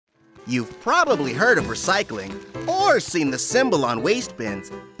You've probably heard of recycling or seen the symbol on waste bins,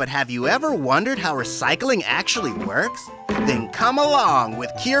 but have you ever wondered how recycling actually works? Then come along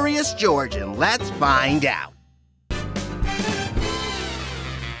with Curious George and let's find out.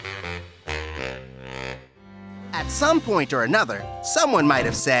 At some point or another, someone might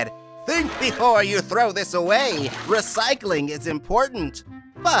have said, "Think before you throw this away. Recycling is important."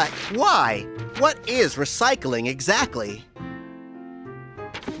 But why? What is recycling exactly?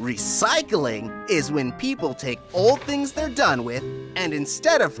 Recycling is when people take old things they're done with and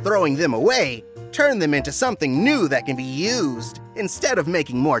instead of throwing them away, turn them into something new that can be used instead of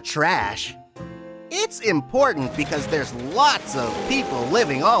making more trash. It's important because there's lots of people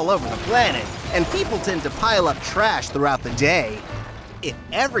living all over the planet, and people tend to pile up trash throughout the day. If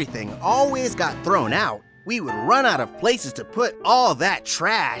everything always got thrown out, we would run out of places to put all that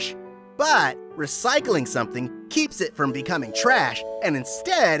trash. But recycling something keeps it from becoming trash and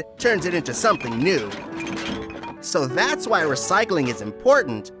instead turns it into something new. So that's why recycling is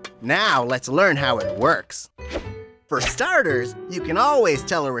important. Now let's learn how it works. For starters, you can always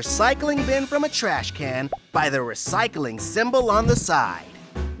tell a recycling bin from a trash can by the recycling symbol on the side.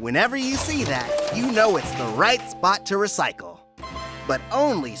 Whenever you see that, you know it's the right spot to recycle. But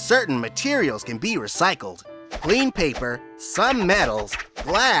only certain materials can be recycled. Clean paper, some metals,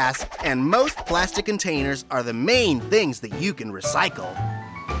 glass, and most plastic containers are the main things that you can recycle.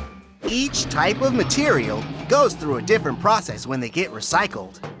 Each type of material goes through a different process when they get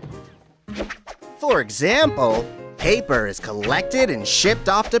recycled. For example, paper is collected and shipped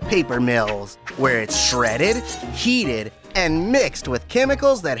off to paper mills, where it's shredded, heated, and mixed with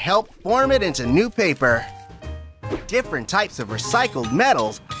chemicals that help form it into new paper. Different types of recycled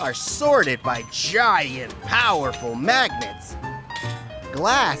metals are sorted by giant, powerful magnets.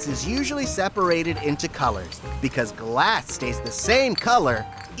 Glass is usually separated into colors because glass stays the same color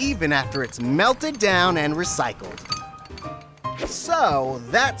even after it's melted down and recycled. So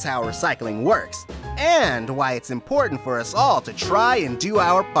that's how recycling works, and why it's important for us all to try and do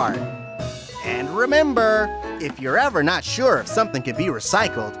our part. And remember, if you're ever not sure if something can be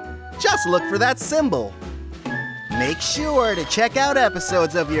recycled, just look for that symbol. Make sure to check out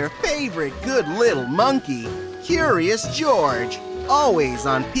episodes of your favorite good little monkey, Curious George, always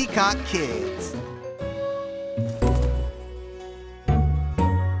on Peacock Kids.